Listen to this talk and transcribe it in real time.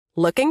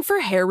Looking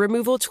for hair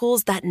removal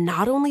tools that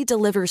not only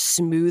deliver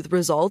smooth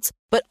results,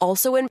 but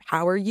also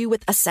empower you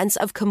with a sense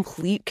of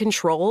complete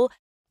control?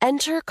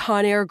 Enter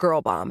Conair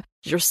Girl Bomb,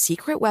 your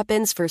secret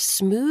weapons for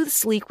smooth,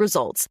 sleek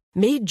results,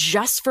 made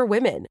just for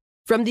women.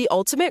 From the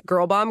ultimate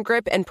Girl Bomb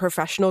grip and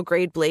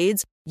professional-grade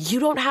blades, you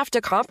don't have to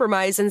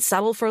compromise and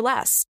settle for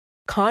less.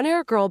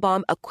 Conair Girl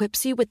Bomb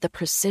equips you with the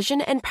precision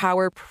and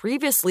power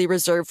previously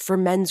reserved for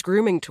men's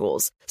grooming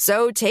tools.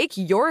 So take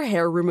your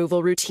hair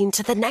removal routine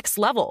to the next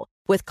level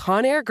with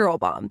Conair Girl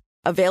Bomb.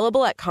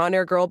 Available at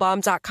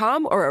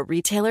ConairGirlBomb.com or a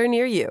retailer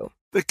near you.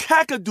 The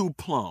Kakadu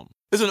plum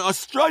is an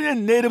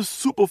Australian native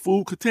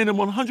superfood containing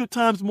 100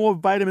 times more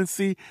vitamin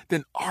C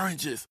than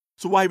oranges.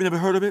 So why have you never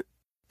heard of it?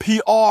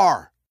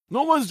 PR.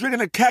 No one's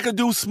drinking a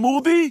Kakadu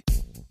smoothie?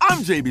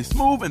 I'm JB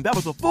Smoove, and that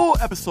was a full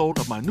episode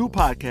of my new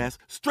podcast,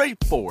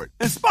 Straightforward,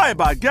 inspired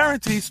by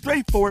guaranteed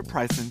straightforward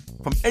pricing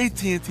from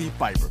AT&T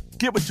Fiber.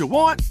 Get what you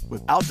want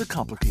without the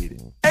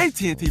complicated.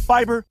 AT&T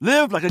Fiber,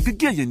 live like a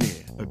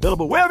gigillionaire.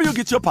 Available wherever you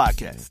get your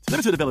podcasts.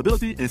 Limited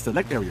availability in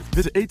select areas.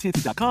 Visit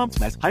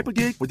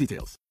AT&T.com/hypergig for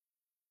details.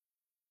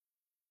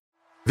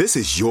 This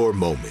is your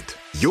moment,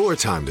 your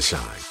time to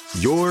shine,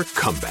 your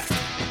comeback.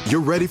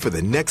 You're ready for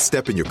the next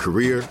step in your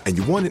career, and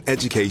you want an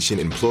education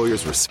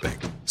employers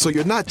respect. So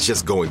you're not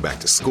just going back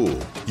to school,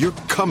 you're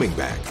coming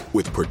back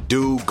with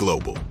Purdue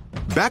Global.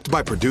 Backed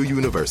by Purdue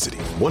University,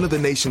 one of the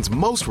nation's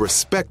most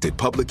respected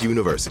public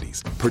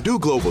universities, Purdue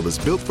Global is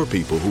built for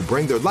people who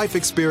bring their life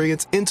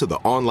experience into the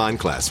online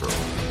classroom.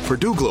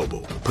 Purdue Global,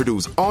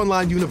 Purdue's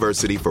online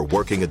university for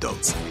working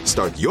adults.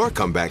 Start your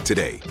comeback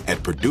today at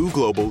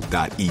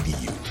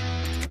purdueglobal.edu.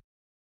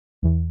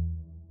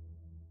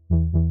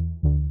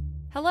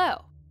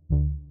 Hello.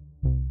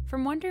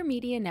 From Wonder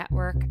Media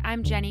Network,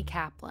 I'm Jenny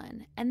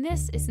Kaplan, and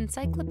this is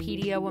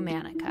Encyclopedia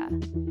Womanica.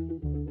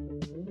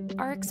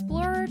 Our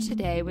explorer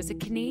today was a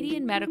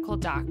Canadian medical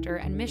doctor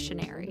and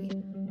missionary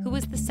who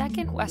was the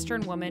second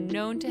Western woman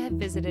known to have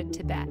visited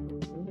Tibet.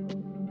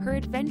 Her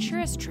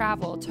adventurous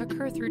travel took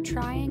her through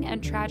trying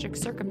and tragic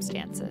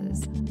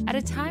circumstances, at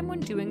a time when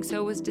doing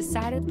so was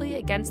decidedly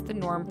against the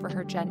norm for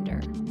her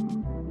gender.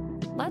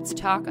 Let's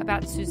talk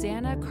about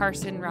Susanna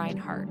Carson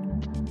Reinhardt.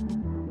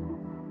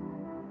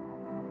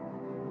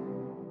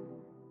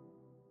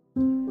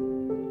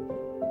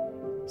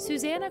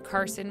 Susanna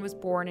Carson was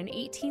born in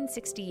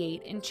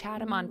 1868 in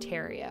Chatham,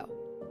 Ontario.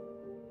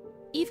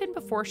 Even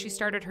before she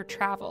started her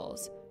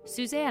travels,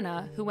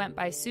 Susanna, who went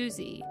by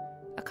Susie,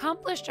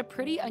 accomplished a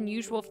pretty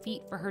unusual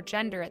feat for her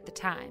gender at the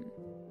time.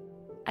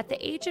 At the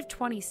age of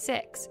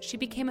 26, she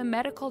became a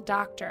medical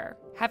doctor,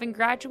 having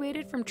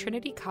graduated from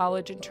Trinity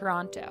College in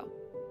Toronto.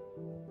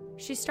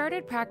 She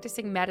started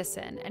practicing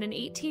medicine and in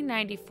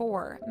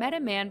 1894 met a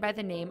man by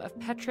the name of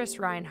Petrus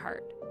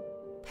Reinhardt.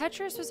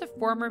 Petrus was a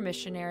former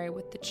missionary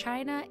with the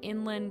China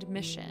Inland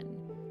Mission,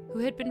 who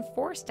had been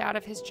forced out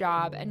of his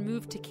job and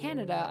moved to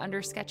Canada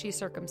under sketchy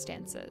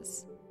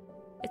circumstances.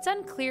 It's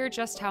unclear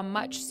just how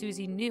much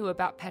Susie knew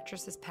about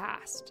Petrus's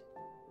past.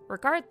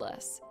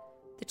 Regardless,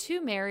 the two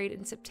married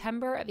in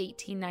September of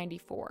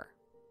 1894.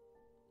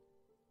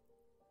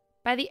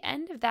 By the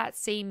end of that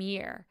same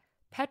year,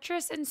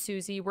 Petrus and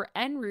Susie were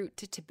en route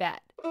to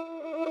Tibet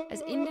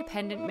as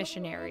independent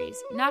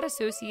missionaries not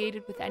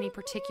associated with any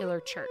particular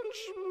church.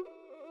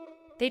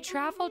 They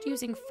traveled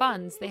using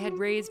funds they had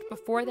raised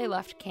before they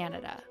left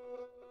Canada.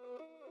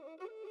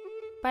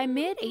 By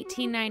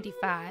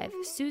mid-1895,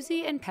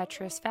 Susie and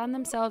Petrus found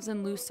themselves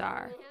in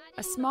Lusar,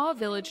 a small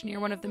village near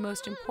one of the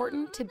most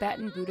important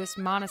Tibetan Buddhist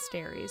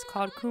monasteries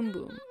called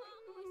Kumbum.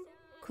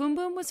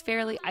 Kumbum was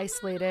fairly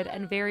isolated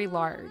and very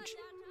large,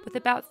 with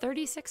about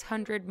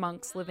 3,600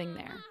 monks living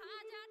there.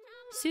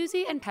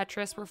 Susie and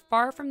Petrus were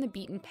far from the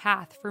beaten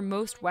path for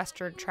most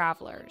Western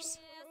travelers.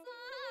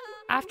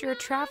 After a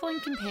traveling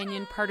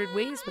companion parted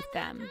ways with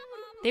them,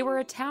 they were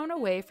a town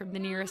away from the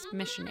nearest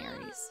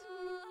missionaries.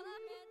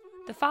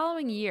 The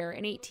following year,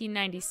 in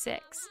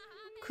 1896,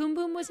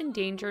 Kumbum was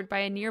endangered by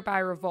a nearby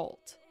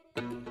revolt.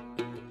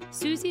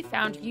 Susie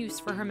found use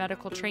for her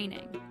medical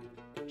training.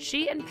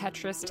 She and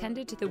Petrus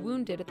tended to the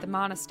wounded at the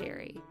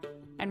monastery,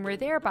 and were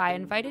thereby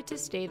invited to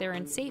stay there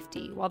in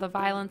safety while the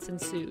violence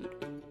ensued.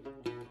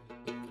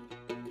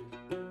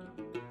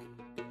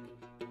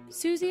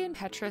 Susie and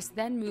Petrus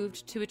then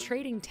moved to a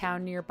trading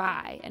town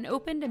nearby and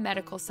opened a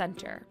medical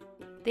center.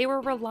 They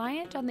were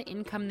reliant on the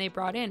income they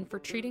brought in for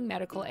treating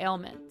medical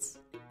ailments.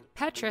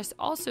 Petrus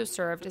also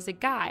served as a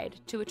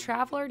guide to a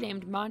traveler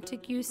named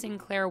Montague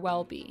Sinclair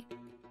Welby.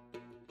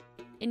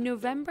 In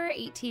November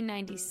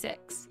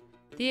 1896,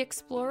 the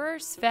explorer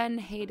Sven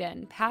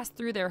Hedin passed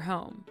through their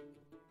home.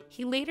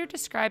 He later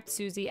described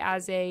Susie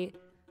as a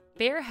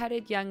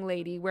bareheaded young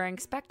lady wearing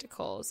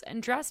spectacles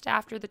and dressed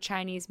after the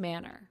Chinese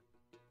manner.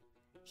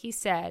 He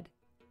said,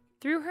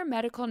 through her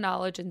medical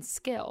knowledge and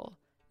skill,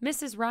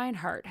 Mrs.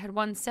 Reinhardt had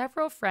won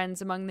several friends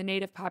among the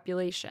native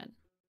population.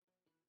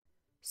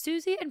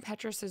 Susie and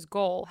Petrus's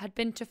goal had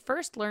been to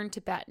first learn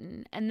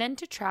Tibetan and then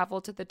to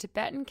travel to the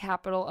Tibetan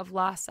capital of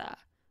Lhasa,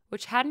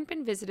 which hadn't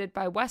been visited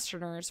by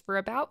Westerners for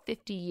about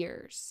 50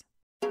 years.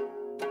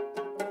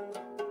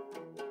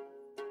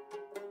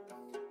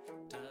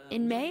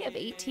 In May of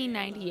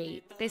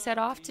 1898, they set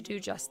off to do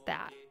just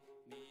that.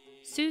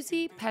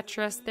 Susie,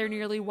 Petrus, their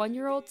nearly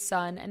 1-year-old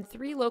son, and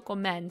 3 local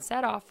men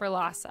set off for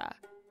Lhasa,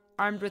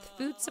 armed with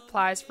food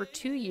supplies for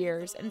 2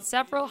 years and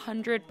several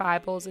hundred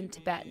Bibles in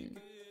Tibetan.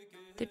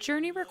 The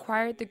journey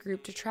required the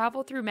group to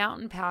travel through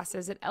mountain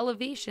passes at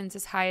elevations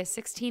as high as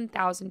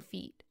 16,000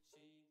 feet.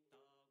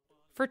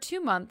 For 2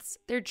 months,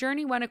 their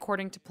journey went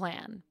according to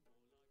plan.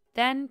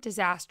 Then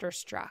disaster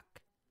struck.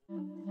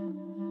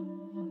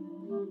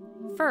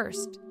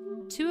 First,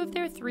 2 of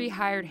their 3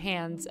 hired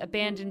hands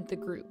abandoned the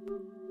group.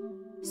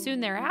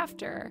 Soon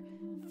thereafter,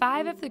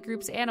 5 of the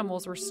group's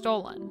animals were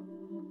stolen.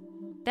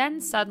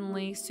 Then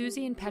suddenly,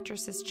 Susie and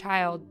Petrus's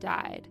child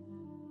died.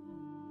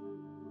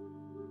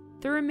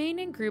 The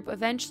remaining group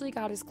eventually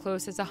got as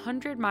close as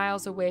 100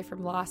 miles away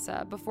from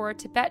Lhasa before a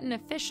Tibetan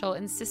official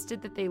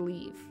insisted that they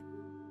leave.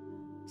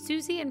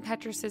 Susie and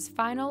Petrus's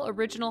final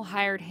original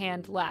hired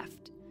hand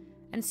left,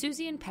 and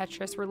Susie and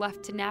Petrus were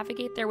left to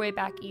navigate their way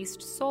back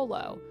east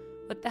solo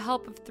with the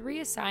help of 3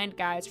 assigned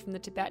guides from the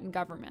Tibetan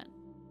government.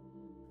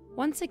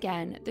 Once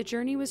again, the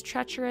journey was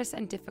treacherous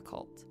and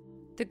difficult.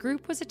 The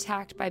group was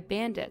attacked by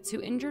bandits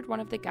who injured one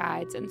of the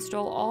guides and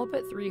stole all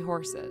but 3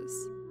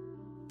 horses.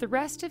 The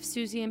rest of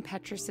Susie and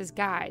Petrus's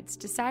guides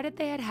decided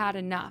they had had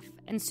enough,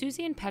 and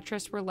Susie and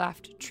Petrus were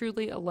left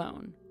truly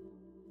alone.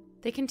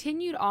 They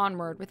continued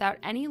onward without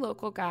any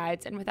local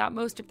guides and without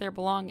most of their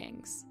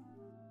belongings.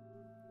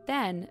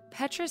 Then,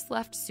 Petrus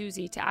left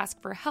Susie to ask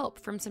for help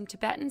from some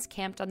Tibetans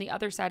camped on the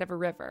other side of a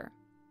river,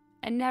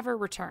 and never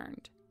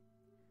returned.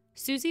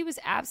 Susie was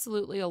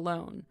absolutely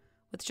alone,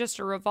 with just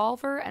a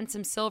revolver and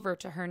some silver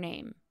to her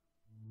name.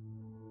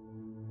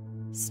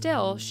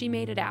 Still, she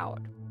made it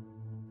out.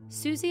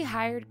 Susie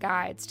hired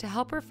guides to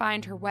help her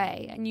find her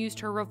way and used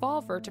her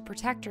revolver to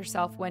protect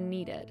herself when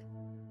needed.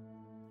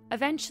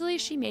 Eventually,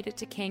 she made it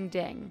to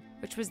Kangding,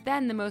 which was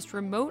then the most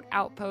remote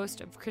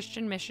outpost of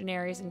Christian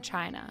missionaries in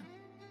China.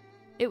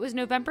 It was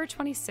November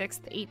 26,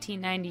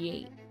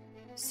 1898.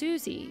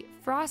 Susie,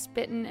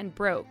 frostbitten and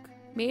broke,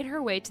 made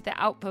her way to the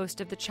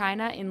outpost of the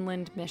China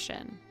Inland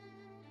Mission.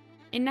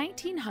 In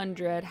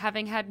 1900,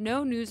 having had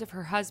no news of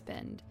her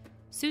husband,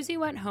 Susie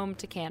went home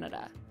to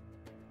Canada.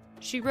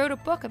 She wrote a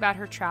book about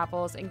her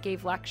travels and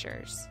gave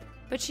lectures,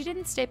 but she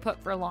didn't stay put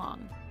for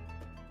long.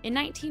 In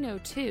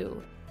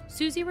 1902,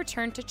 Susie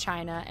returned to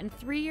China and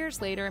 3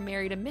 years later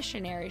married a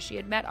missionary she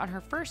had met on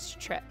her first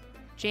trip,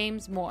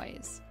 James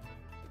Moyes.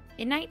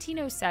 In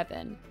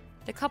 1907,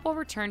 the couple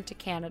returned to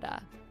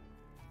Canada.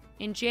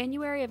 In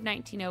January of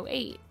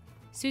 1908,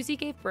 Susie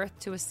gave birth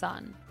to a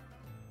son.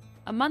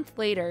 A month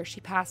later,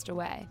 she passed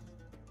away.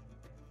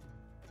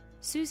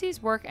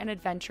 Susie's work and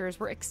adventures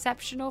were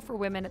exceptional for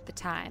women at the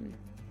time,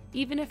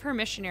 even if her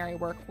missionary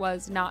work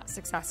was not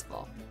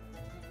successful.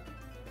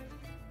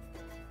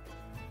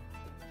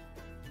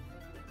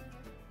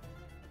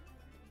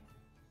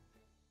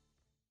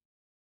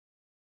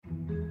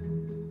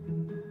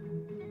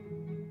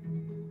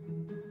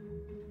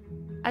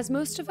 As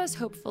most of us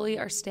hopefully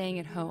are staying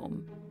at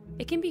home,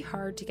 it can be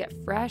hard to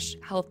get fresh,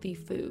 healthy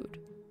food.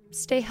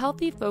 Stay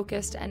healthy,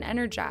 focused, and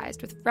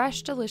energized with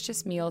fresh,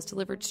 delicious meals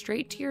delivered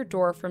straight to your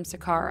door from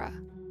Sakara.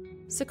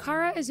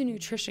 Sakara is a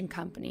nutrition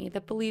company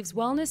that believes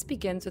wellness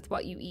begins with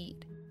what you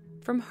eat.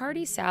 From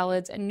hearty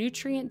salads and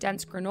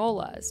nutrient-dense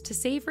granolas to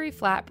savory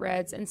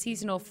flatbreads and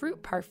seasonal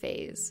fruit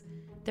parfaits,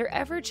 their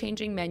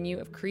ever-changing menu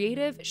of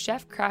creative,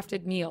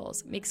 chef-crafted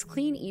meals makes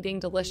clean eating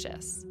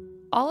delicious.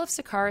 All of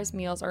Sakara's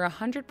meals are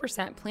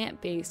 100%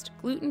 plant-based,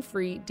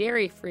 gluten-free,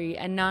 dairy-free,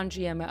 and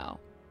non-GMO.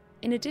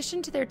 In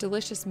addition to their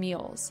delicious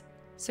meals,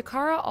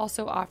 Sakara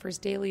also offers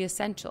daily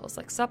essentials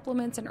like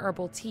supplements and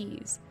herbal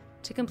teas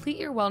to complete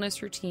your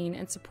wellness routine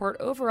and support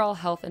overall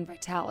health and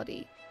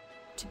vitality.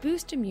 To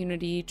boost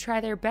immunity,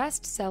 try their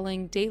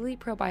best-selling daily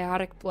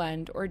probiotic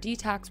blend or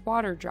detox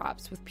water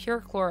drops with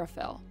pure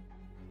chlorophyll.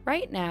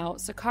 Right now,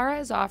 Sakara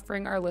is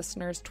offering our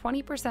listeners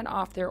 20%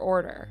 off their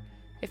order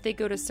if they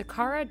go to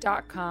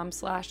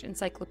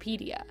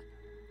sakara.com/encyclopedia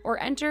or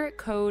enter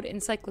code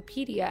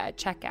encyclopedia at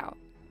checkout.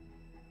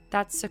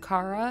 That's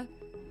Sakara,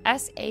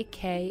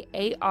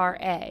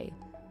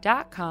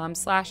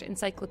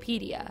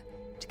 SAKARA.com/encyclopedia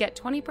to get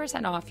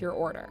 20% off your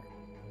order.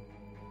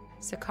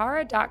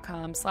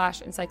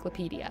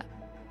 Sakara.com/encyclopedia.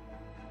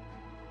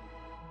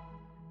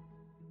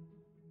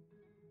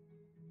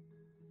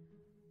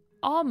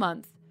 All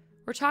month,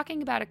 we're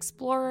talking about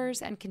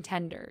explorers and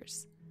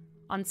contenders.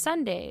 On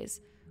Sundays,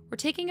 we're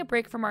taking a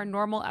break from our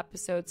normal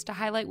episodes to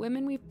highlight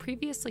women we've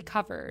previously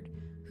covered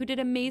who did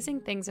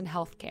amazing things in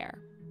healthcare.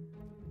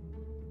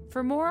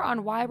 For more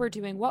on why we're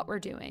doing what we're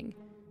doing,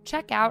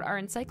 check out our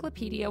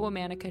Encyclopedia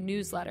Womannica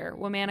newsletter,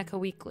 Womannica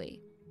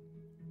Weekly.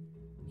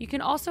 You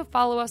can also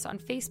follow us on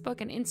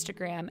Facebook and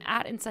Instagram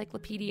at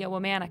Encyclopedia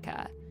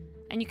Womannica,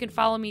 and you can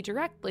follow me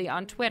directly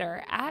on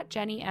Twitter at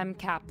Jenny M.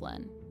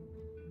 Kaplan.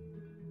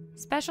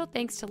 Special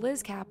thanks to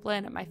Liz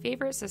Kaplan, my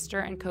favorite sister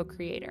and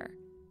co-creator.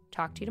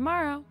 Talk to you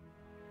tomorrow.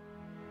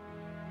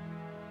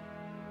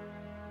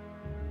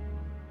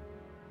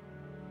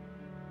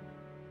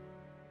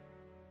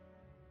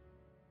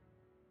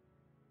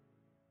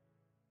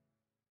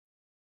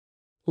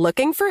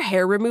 Looking for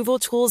hair removal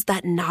tools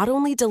that not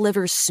only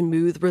deliver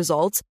smooth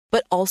results,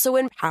 but also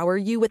empower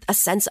you with a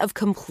sense of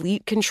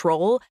complete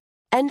control?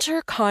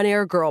 Enter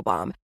Conair Girl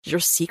Bomb, your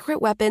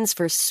secret weapons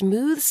for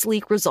smooth,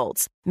 sleek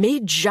results,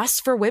 made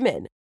just for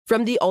women.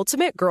 From the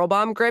ultimate Girl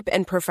Bomb grip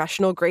and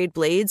professional-grade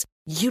blades,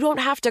 you don't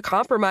have to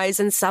compromise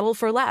and settle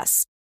for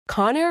less.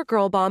 Conair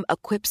Girl Bomb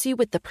equips you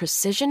with the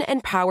precision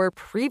and power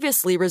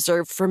previously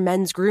reserved for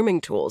men's grooming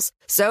tools.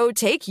 So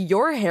take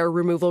your hair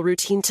removal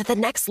routine to the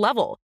next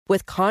level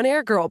with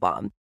Conair Girl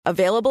Bomb.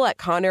 Available at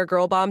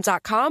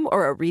ConairGirlBomb.com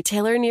or a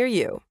retailer near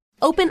you.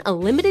 Open a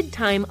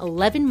limited-time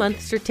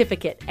 11-month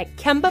certificate at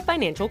Kemba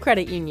Financial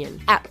Credit Union.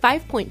 At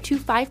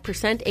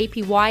 5.25%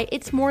 APY,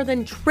 it's more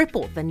than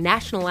triple the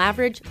national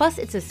average, plus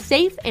it's a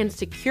safe and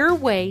secure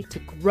way to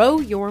grow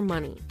your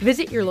money.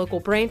 Visit your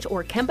local branch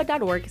or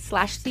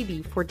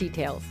kemba.org/cb for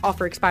details.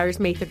 Offer expires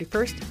May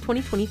 31st,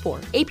 2024.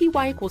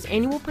 APY equals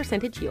annual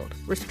percentage yield.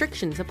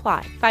 Restrictions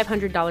apply.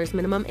 $500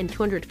 minimum and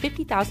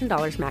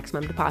 $250,000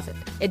 maximum deposit.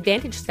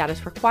 Advantage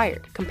status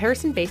required.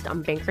 Comparison based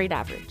on bank rate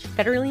average.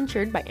 Federally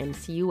insured by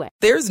NCUA.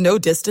 There's no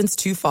distance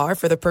too far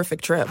for the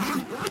perfect trip.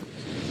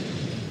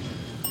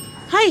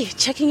 Hi,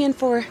 checking in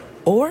for...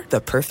 Or the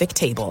perfect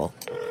table.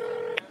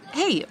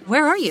 Hey,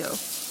 where are you?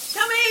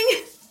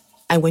 Coming!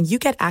 And when you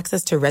get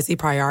access to Resi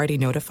Priority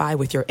Notify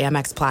with your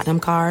Amex Platinum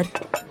card...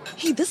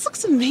 Hey, this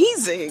looks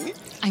amazing.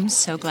 I'm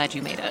so glad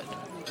you made it.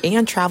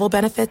 And travel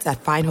benefits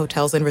at fine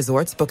hotels and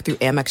resorts booked through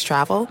Amex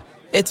Travel,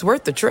 it's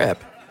worth the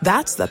trip.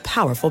 That's the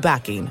powerful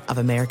backing of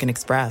American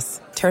Express.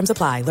 Terms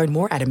apply. Learn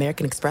more at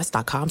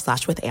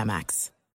americanexpress.com/withAmex.